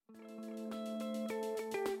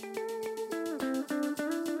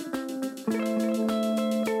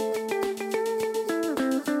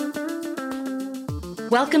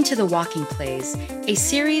Welcome to The Walking Plays, a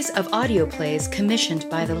series of audio plays commissioned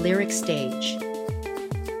by the Lyric Stage.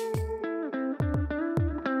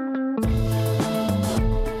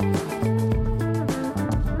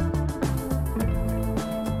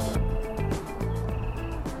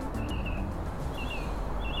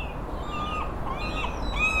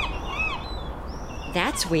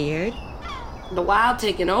 That's weird. The wild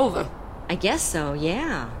taking over. I guess so,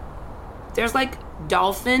 yeah. There's like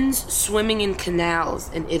dolphins swimming in canals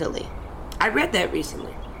in Italy. I read that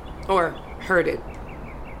recently. Or heard it.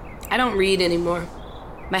 I don't read anymore.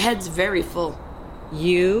 My head's very full.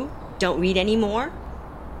 You don't read anymore?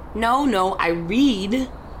 No, I read.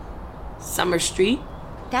 Summer Street.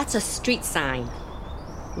 That's a street sign.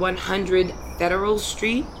 100 Federal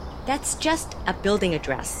Street. That's just a building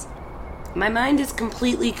address. My mind is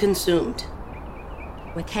completely consumed.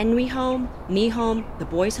 With Henry home, me home, the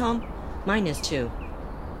boys home, mine is too.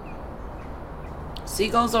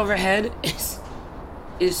 Seagulls overhead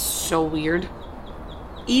is so weird.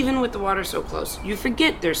 Even with the water so close, you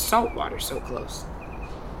forget there's salt water so close.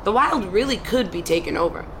 The wild really could be taken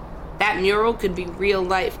over. That mural could be real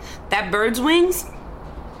life. That bird's wings?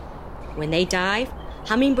 When they dive,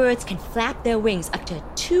 hummingbirds can flap their wings up to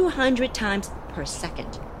 200 times per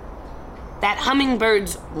second. That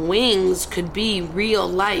hummingbird's wings could be real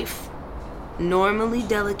life. Normally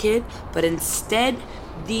delicate, but instead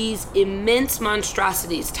these immense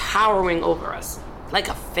monstrosities towering over us, like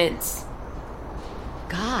a fence.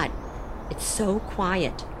 God, it's so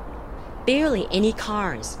quiet. Barely any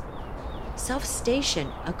cars. South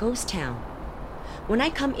Station, a ghost town. When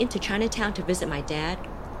I come into Chinatown to visit my dad,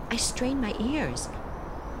 I strain my ears.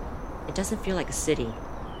 It doesn't feel like a city.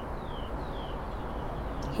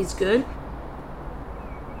 He's good?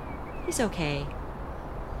 He's okay.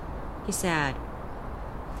 He's sad.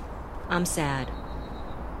 I'm sad.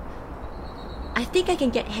 I think I can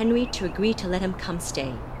get Henry to agree to let him come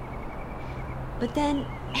stay. But then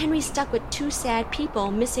Henry's stuck with two sad people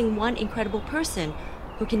missing one incredible person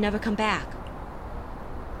who can never come back.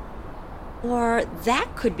 Or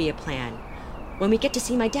that could be a plan when we get to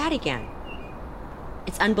see my dad again.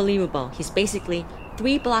 It's unbelievable. He's basically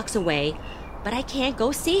 3 blocks away, but I can't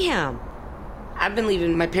go see him. I've been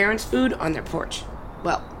leaving my parents' food on their porch.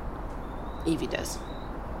 Well, Evie does.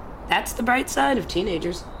 That's the bright side of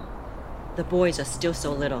teenagers. The boys are still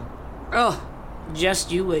so little. Oh,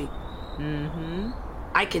 just you wait. Mm-hmm.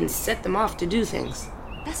 I can set them off to do things.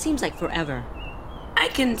 That seems like forever. I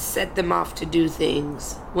can set them off to do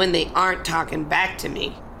things when they aren't talking back to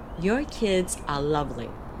me. Your kids are lovely.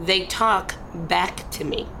 They talk back to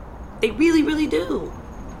me. They really, really do.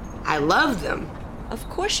 I love them. Of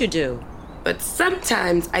course you do. But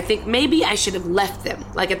sometimes I think maybe I should have left them,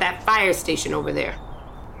 like at that fire station over there.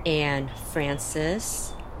 And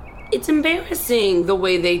Francis? It's embarrassing the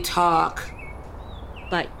way they talk.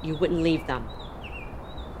 But you wouldn't leave them.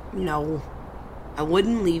 No, I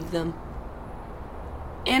wouldn't leave them.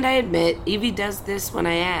 And I admit, Evie does this when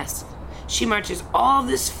I ask. She marches all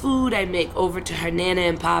this food I make over to her Nana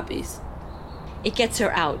and Poppy's. It gets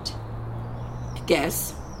her out. I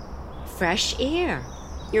guess. Fresh air.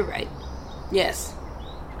 You're right. Yes.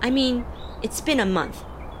 I mean, it's been a month.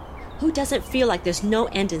 Who doesn't feel like there's no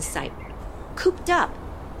end in sight? Cooped up.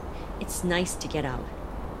 It's nice to get out.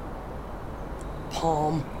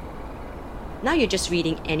 Palm. Now you're just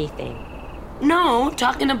reading anything. No,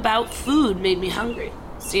 talking about food made me hungry.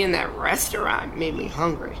 Seeing that restaurant made me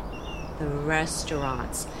hungry. The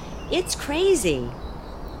restaurants. It's crazy.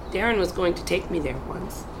 Darren was going to take me there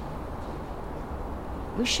once.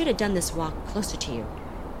 We should have done this walk closer to you.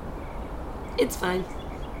 It's fine.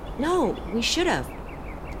 No, we should have.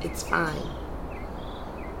 It's fine.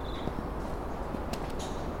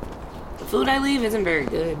 The food I leave isn't very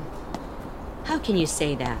good. How can you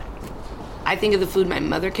say that? I think of the food my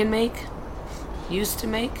mother can make, used to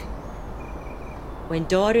make. When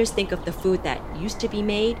daughters think of the food that used to be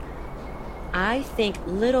made, I think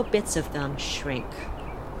little bits of them shrink.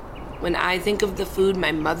 When I think of the food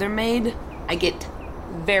my mother made, I get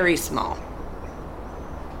very small.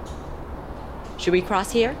 Should we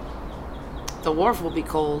cross here? The wharf will be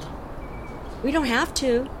cold. We don't have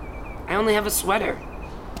to. I only have a sweater.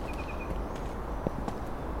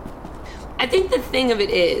 I think the thing of it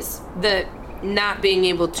is, the not being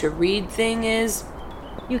able to read thing is...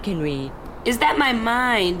 You can read. Is that my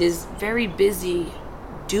mind is very busy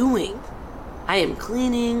doing. I am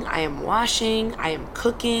cleaning, I am washing, I am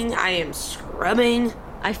cooking, I am scrubbing.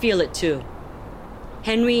 I feel it too.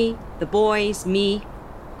 Henry, the boys, me,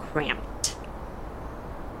 cramped.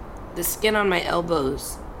 The skin on my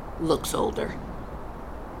elbows looks older.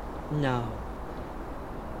 No.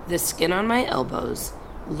 The skin on my elbows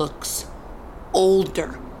looks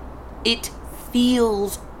older. It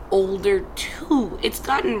feels older too. It's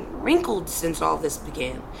gotten wrinkled since all this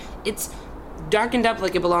began. It's darkened up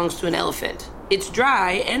like it belongs to an elephant. It's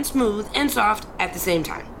dry and smooth and soft at the same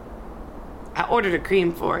time. I ordered a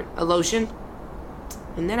cream for it, a lotion,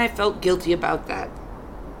 and then I felt guilty about that.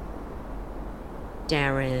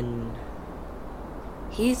 Darren.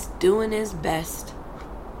 He's doing his best.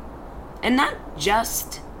 And not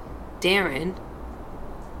just Darren.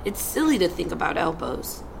 It's silly to think about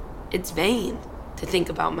elbows. It's vain to think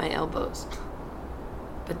about my elbows.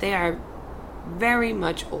 But they are very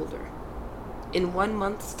much older. In 1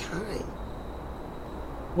 month's time.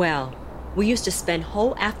 Well, we used to spend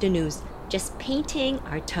whole afternoons just painting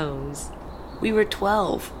our toes. We were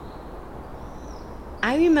 12.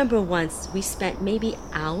 I remember once we spent maybe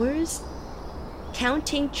hours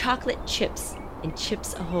counting chocolate chips in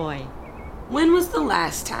Chips Ahoy. When was the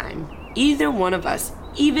last time either one of us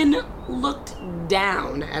even looked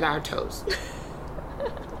down at our toes?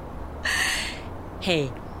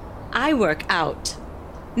 Hey, I work out.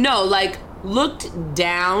 No, like looked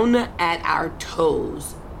down at our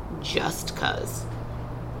toes just 'cause.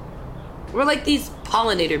 We're like these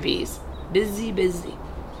pollinator bees. Busy, busy.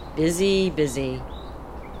 Busy, busy.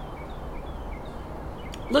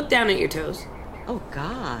 Look down at your toes. Oh,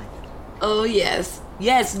 God. Oh, yes.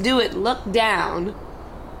 Yes, do it. Look down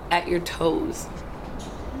at your toes.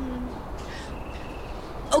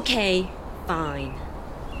 Okay, fine.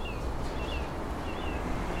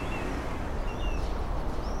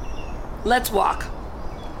 Let's walk.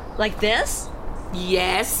 Like this?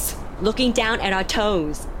 Yes. Looking down at our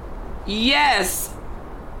toes. Yes.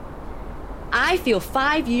 I feel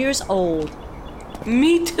 5 years old.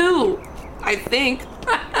 Me too, I think.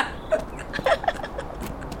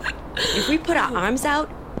 If we put our arms out,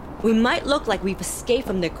 we might look like we've escaped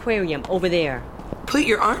from the aquarium over there. Put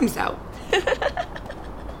your arms out.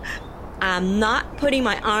 I'm not putting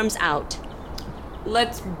my arms out.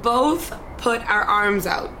 Let's both put our arms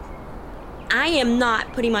out. I am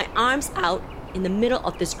not putting my arms out in the middle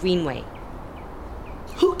of this greenway.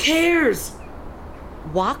 Who cares?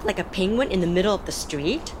 Walk like a penguin in the middle of the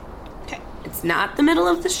street? Okay, it's not the middle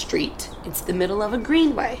of the street. It's the middle of a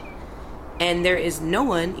greenway. And there is no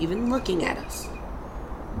one even looking at us.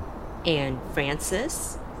 And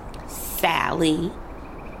Francis? Sally.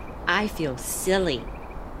 I feel silly.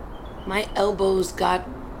 My elbows got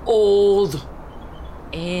old.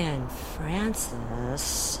 And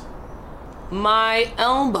Francis? My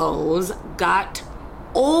elbows got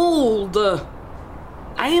old.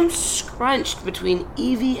 I am scrunched between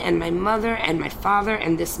Evie and my mother and my father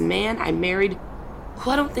and this man I married who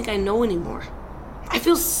I don't think I know anymore. I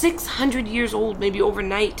feel 600 years old, maybe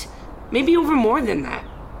overnight, maybe over more than that.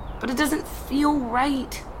 But it doesn't feel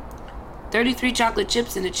right. 33 chocolate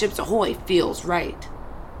chips in a Chips Ahoy feels right.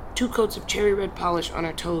 2 coats of cherry red polish on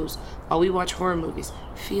our toes while we watch horror movies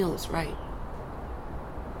feels right.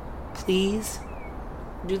 Please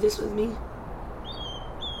do this with me.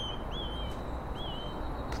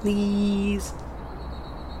 Please.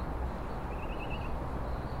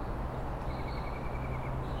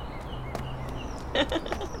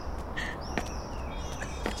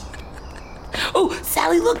 Oh,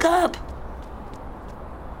 Sally, look up.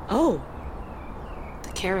 Oh,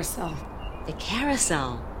 The carousel. the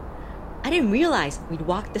carousel. I didn't realize we'd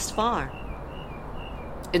walked this far.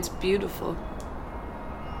 It's beautiful.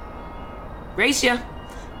 Gracia,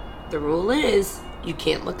 the rule is you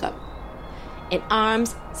can't look up. And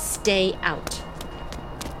arms stay out.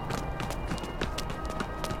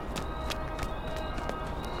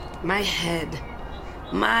 My head.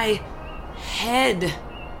 My head.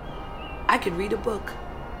 I could read a book.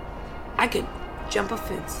 I could jump a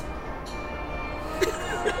fence.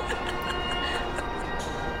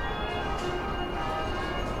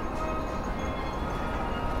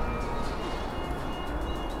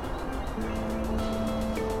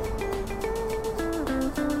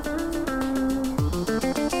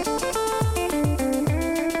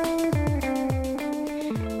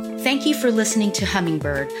 Thank you for listening to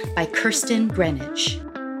Hummingbird by Kirsten Greenwich.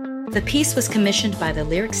 The piece was commissioned by the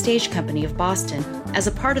Lyric Stage Company of Boston as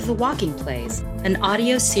a part of the Walking Plays, an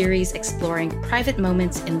audio series exploring private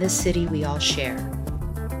moments in this city we all share.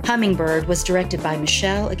 Hummingbird was directed by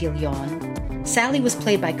Michelle Aguillon. Sally was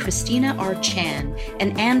played by Christina R. Chan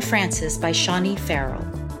and Anne Francis by Shawnee Farrell.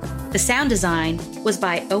 The sound design was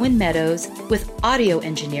by Owen Meadows with audio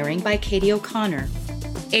engineering by Katie O'Connor.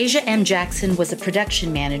 Asia M. Jackson was the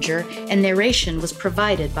production manager and narration was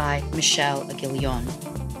provided by Michelle Aguillon.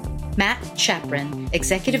 Matt Chaprin,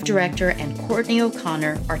 Executive Director, and Courtney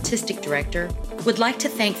O'Connor, Artistic Director, would like to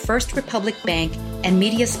thank First Republic Bank and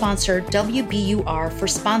media sponsor WBUR for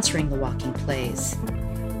sponsoring the Walking Plays.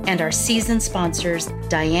 And our season sponsors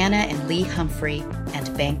Diana and Lee Humphrey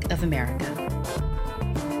and Bank of America.